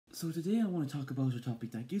So today I want to talk about a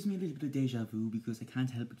topic that gives me a little bit of deja vu because I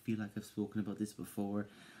can't help but feel like I've spoken about this before.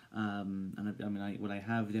 I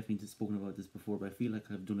have definitely spoken about this before, but I feel like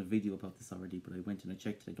I've done a video about this already, but I went and I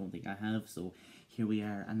checked it. I don't think I have, so here we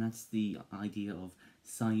are, and that's the idea of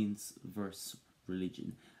science versus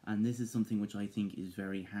religion. And this is something which I think is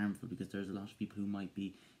very harmful because there's a lot of people who might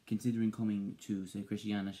be considering coming to, say,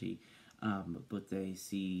 Christianity, but they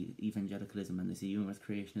see evangelicalism and they see human earth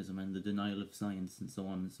creationism and the denial of science and so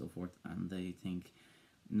on and so forth, and they think,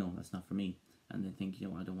 no, that's not for me. And they think,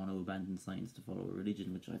 I don't want to abandon science to follow a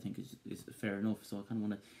religion, which I think is fair enough. So I kind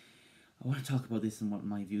of want to talk about this and what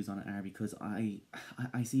my views on it are, because I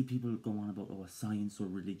see people go on about science or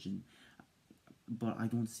religion, but I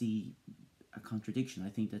don't see a contradiction.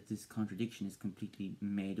 I think that this contradiction is completely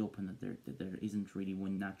made up and that there isn't really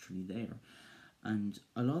one naturally there. And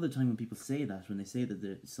a lot of the time when people say that, when they say that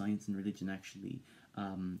the science and religion actually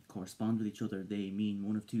correspond with each other, they mean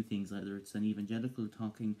one of two things. Either it's an evangelical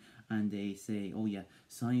talking and they say, oh yeah,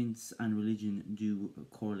 science and religion do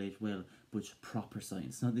correlate well, but proper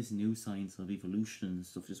science, not this new science of evolution and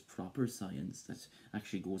stuff, just proper science that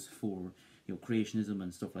actually goes for creationism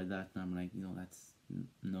and stuff like that. And I'm like, that's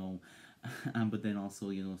no. But then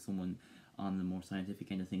also, someone on the more scientific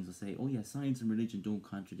end of things will say, oh yeah, science and religion don't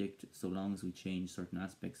contradict so long as we change certain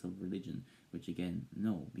aspects of religion, which again,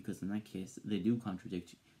 no, because in that case, they do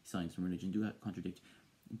contradict. Science and religion do contradict,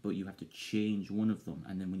 but you have to change one of them,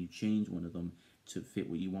 and then when you change one of them to fit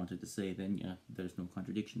what you wanted to say, then yeah, there's no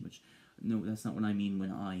contradiction, which, no, that's not what I mean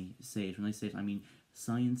when I say it. When I say it, I mean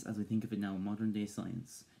science as we think of it now, modern day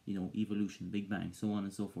science, evolution, Big Bang, so on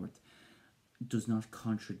and so forth, does not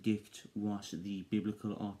contradict what the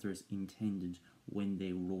biblical authors intended when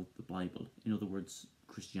they wrote the Bible. In other words,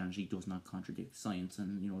 Christianity does not contradict science,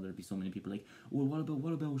 and there'd be so many people like, well, what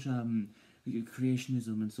about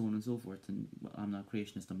creationism and so on and so forth. And I'm not a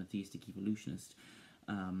creationist, I'm a theistic evolutionist.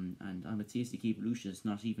 And I'm a theistic evolutionist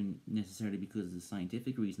not even necessarily because of the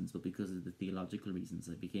scientific reasons, but because of the theological reasons.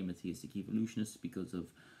 I became a theistic evolutionist because of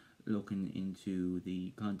looking into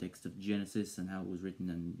the context of Genesis and how it was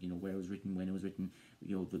written, and where it was written, when it was written,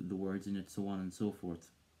 the words in it, so on and so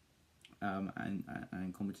forth. And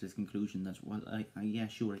coming to this conclusion that, well, yeah,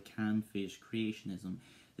 sure, it can fit creationism.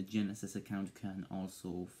 The Genesis account can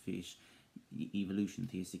also fit evolution,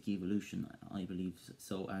 theistic evolution, I believe.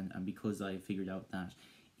 So, and because I figured out that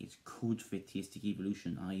it could fit theistic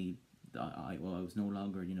evolution, I was no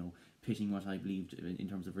longer, pitting what I believed in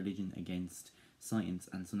terms of religion against science,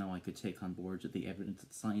 and so now I could take on board the evidence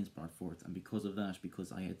that science brought forth. And because of that,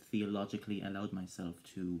 because I had theologically allowed myself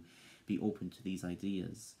to be open to these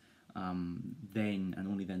ideas, then and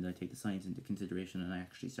only then did I take the science into consideration, and I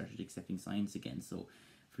actually started accepting science again. So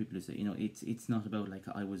for people to say, it's not about like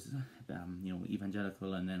I was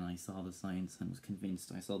evangelical and then I saw the science and was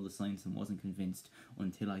convinced. I saw the science and wasn't convinced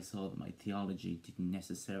until I saw that my theology didn't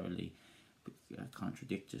necessarily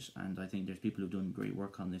contradict it. And I think there's people who've done great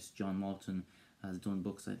work on this. John Malton has done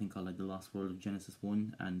books, I think, called like The Lost World of Genesis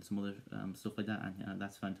 1 and some other stuff like that, and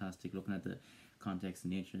that's fantastic, looking at the context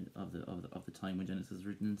and nature of the time when Genesis was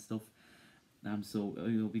written and stuff. So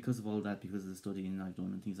because of all that, because of the studying I've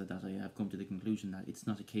done and things like that, I have come to the conclusion that it's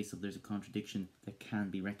not a case of there's a contradiction that can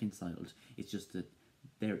be reconciled. It's just that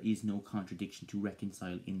there is no contradiction to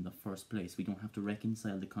reconcile in the first place. We don't have to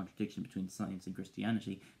reconcile the contradiction between science and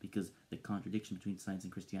Christianity because the contradiction between science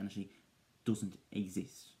and Christianity doesn't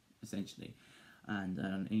exist, essentially.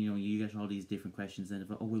 And you get all these different questions then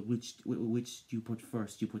about, well, which do you put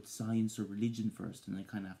first? Do you put science or religion first? And I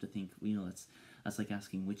kind of have to think, that's like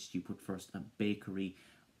asking which do you put first, a bakery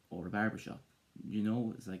or a barbershop.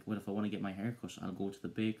 It's like, well, if I want to get my hair cut, I'll go to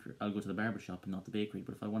the barbershop and not the bakery.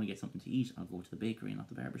 But if I want to get something to eat, I'll go to the bakery and not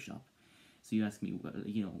the barbershop. So you ask me, well,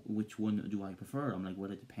 which one do I prefer? I'm like,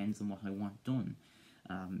 well, it depends on what I want done.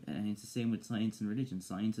 And it's the same with science and religion.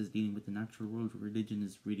 Science is dealing with the natural world. Religion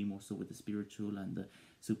is really more so with the spiritual and the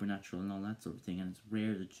supernatural and all that sort of thing. And it's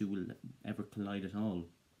rare the two will ever collide at all.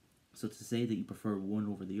 So to say that you prefer one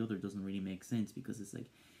over the other doesn't really make sense, because it's like,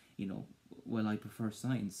 well, I prefer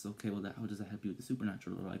science. Okay, well, how does that help you with the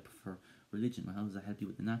supernatural? Or I prefer religion. Well, how does that help you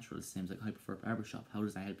with the natural? It seems like I prefer barbershop. How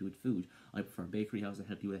does that help you with food? I prefer bakery. How does that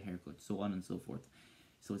help you with a haircut? So on and so forth.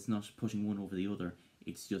 So it's not pushing one over the other.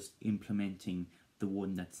 It's just implementing the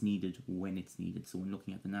one that's needed when it's needed. So when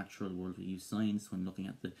looking at the natural world, we use science. When looking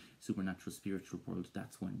at the supernatural spiritual world,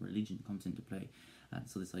 that's when religion comes into play.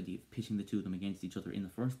 So this idea of pitting the two of them against each other in the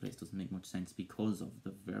first place doesn't make much sense, because of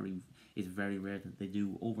it's very rare that they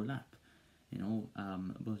do overlap.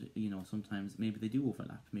 But sometimes maybe they do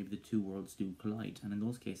overlap. Maybe the two worlds do collide, and in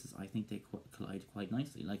those cases, I think they collide quite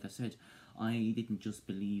nicely. Like I said, I didn't just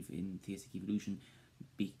believe in theistic evolution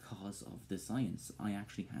because of the science. I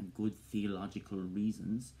actually had good theological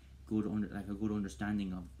reasons, a good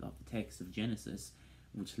understanding of the text of Genesis,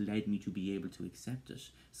 which led me to be able to accept it.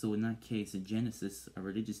 So in that case, in Genesis, a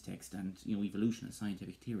religious text, and evolution, a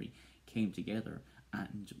scientific theory, came together.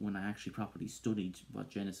 And when I actually properly studied what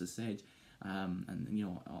Genesis said, and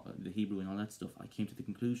the Hebrew and all that stuff, I came to the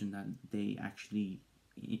conclusion that they actually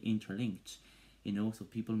interlinked. So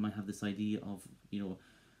people might have this idea of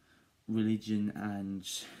religion and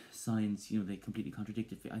science, they completely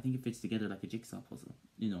contradict it. I think it fits together like a jigsaw puzzle,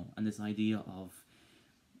 and this idea of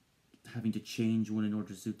having to change one in order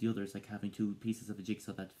to suit the other is like having two pieces of a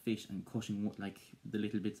jigsaw that fit and cutting like the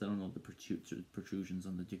little bits, I don't know, the protrusions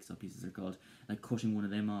on the jigsaw pieces are called, like cutting one of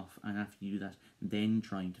them off, and after you do that, then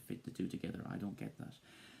trying to fit the two together. I don't get that.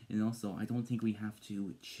 So I don't think we have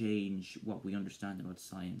to change what we understand about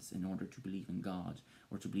science in order to believe in God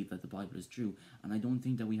or to believe that the Bible is true. And I don't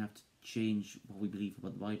think that we have to change what we believe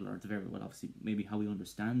about the Bible, or at the very well, obviously, maybe how we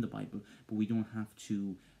understand the Bible, but we don't have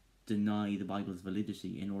to deny the Bible's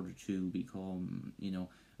validity in order to become,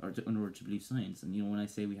 or in order to believe science. And when I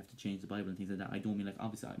say we have to change the Bible and things like that, I don't mean like,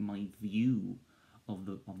 obviously my view of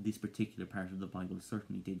this particular part of the Bible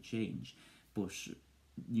certainly did change, but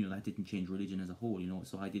that didn't change religion as a whole.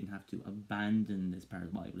 So I didn't have to abandon this part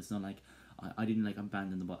of the Bible. It's not like I didn't like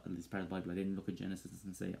abandon this part of the Bible. I didn't look at Genesis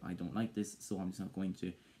and say I don't like this, so I'm just not going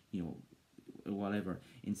to whatever.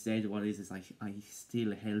 Instead, what it is I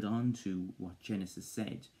still held on to what Genesis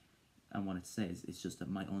said and what it says. It's just that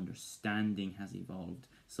my understanding has evolved.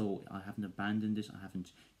 So I haven't abandoned it, I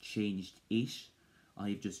haven't changed it,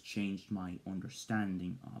 I've just changed my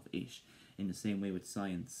understanding of it. In the same way with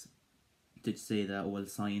science, to say that, well,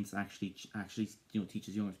 science actually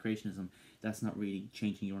teaches young earth creationism, that's not really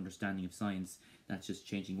changing your understanding of science, that's just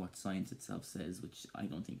changing what science itself says, which I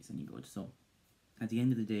don't think is any good. So at the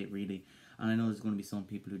end of the day, really, and I know there's going to be some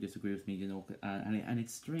people who disagree with me, and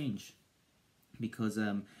it's strange, because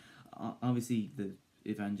obviously the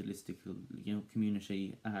evangelistical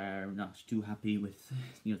community are not too happy with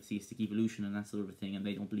theistic evolution and that sort of thing, and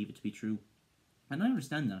they don't believe it to be true, and I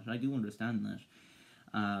understand that. I do understand that.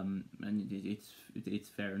 And it's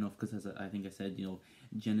fair enough, because as I think I said,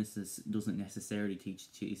 Genesis doesn't necessarily teach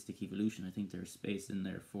theistic evolution. I think there's space in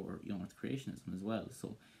there for young earth creationism as well,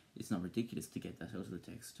 so it's not ridiculous to get that out of the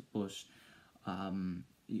text. But so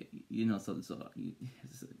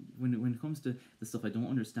when it comes to the stuff I don't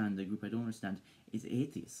understand, the group I don't understand is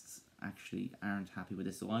atheists actually aren't happy with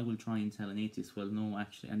this. So I will try and tell an atheist, well, no,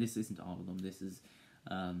 actually, and this isn't all of them, this is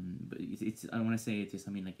but it's I want to say atheists,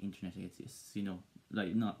 I mean like internet atheists,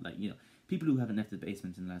 like not like people who haven't left the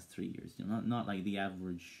basement in the last 3 years, not like the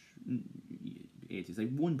average atheist,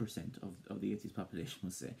 like 1% of the atheist population,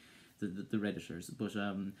 will say, the redditors. But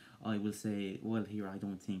I will say, well, here, I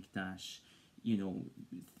don't think that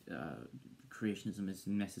creationism is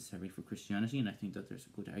necessary for Christianity, and I think that there's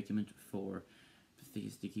a good argument for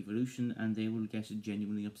theistic evolution, and they will get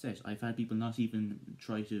genuinely upset. I've had people not even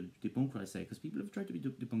try to debunk what I say, because people have tried to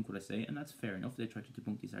debunk what I say, and that's fair enough. They try to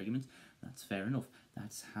debunk these arguments, that's fair enough.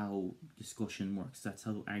 That's how discussion works, that's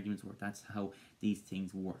how arguments work, that's how these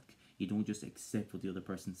things work. You don't just accept what the other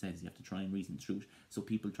person says, you have to try and reason through it. So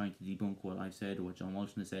people trying to debunk what I've said or what John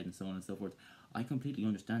Walton has said and so on and so forth, I completely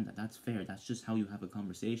understand that. That's fair, that's just how you have a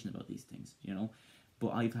conversation about these things,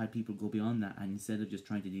 But I've had people go beyond that, and instead of just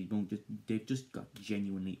trying to debunk, they've just got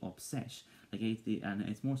genuinely upset. And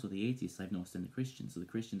it's more so the atheists I've noticed than the Christians. So the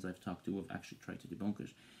Christians I've talked to have actually tried to debunk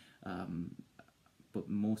it. But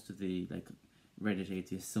most of the Reddit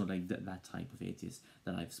atheists, so that type of atheists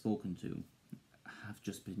that I've spoken to, have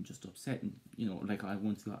just been upset. And I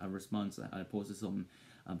once got a response. I posted something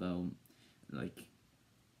about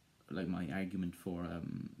my argument for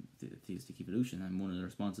theistic evolution, and one of the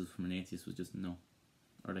responses from an atheist was just no.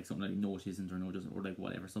 Or something like, no, it isn't, or no, it doesn't, or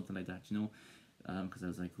whatever, something like that, because I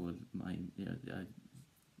was like, well,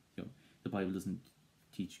 the Bible doesn't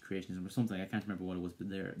teach creationism or something. I can't remember what it was, but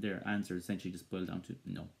their answer essentially just boiled down to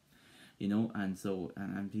no, and so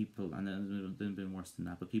and people, and then it's been worse than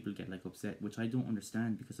that, but people get upset, which I don't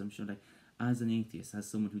understand, because I'm sure as an atheist, as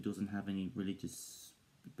someone who doesn't have any religious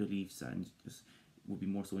beliefs and just would be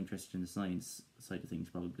more so interested in the science side of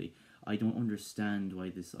things, probably, I don't understand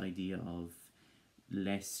why this idea of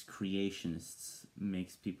less creationists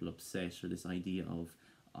makes people upset, or this idea of,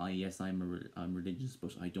 yes, I'm religious,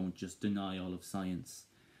 but I don't just deny all of science.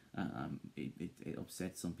 It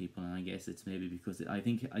upsets some people, and I guess it's maybe because I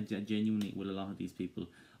think genuinely with a lot of these people,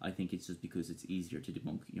 I think it's just because it's easier to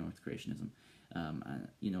debunk earth creationism.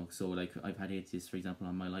 So I've had atheists, for example,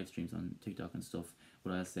 on my live streams on TikTok and stuff,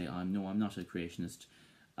 where I'll say, I'm not a creationist,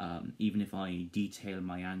 even if I detail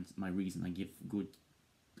my reason, I give good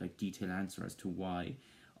like detailed answer as to why,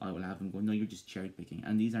 I will have them go, no, you're just cherry picking.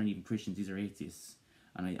 And these aren't even Christians; these are atheists.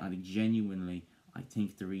 And I genuinely, I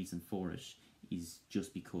think the reason for it is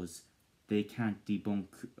just because they can't debunk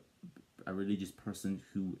a religious person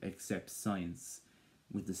who accepts science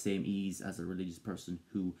with the same ease as a religious person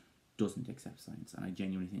who doesn't accept science. And I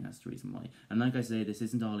genuinely think that's the reason why. And like I say, this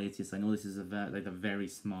isn't all atheists. I know this is a very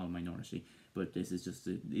small minority, but this is just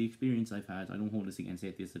the experience I've had. I don't hold this against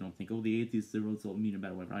atheists. I don't think, oh, the atheists are also mean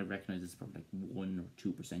about whatever. I recognise it's probably like 1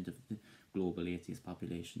 or 2% of the global atheist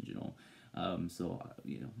population, you know. I'm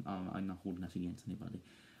not holding that against anybody.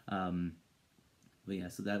 But yeah,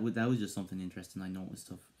 so that was just something interesting I noticed.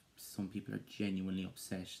 Of some people are genuinely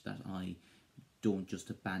upset that I don't just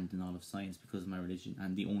abandon all of science because of my religion,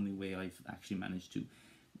 and the only way I've actually managed to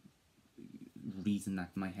reason that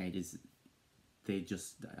in my head is I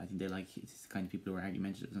think they like it's the kind of people who are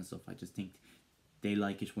argumentative and stuff. I just think they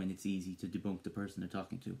like it when it's easy to debunk the person they're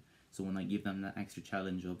talking to. So when I give them that extra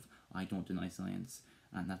challenge of I don't deny science,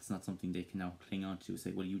 and that's not something they can now cling on to,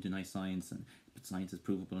 say, well, you deny science, but science is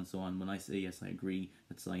provable and so on. When I say, yes, I agree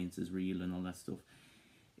that science is real and all that stuff,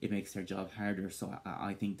 it makes their job harder. So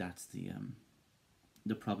I think that's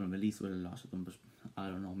the problem, at least with a lot of them. But I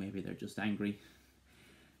don't know, maybe they're just angry.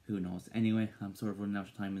 Who knows? Anyway, I'm sort of running out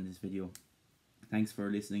of time in this video. Thanks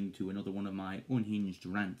for listening to another one of my unhinged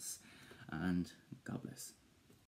rants, and God bless.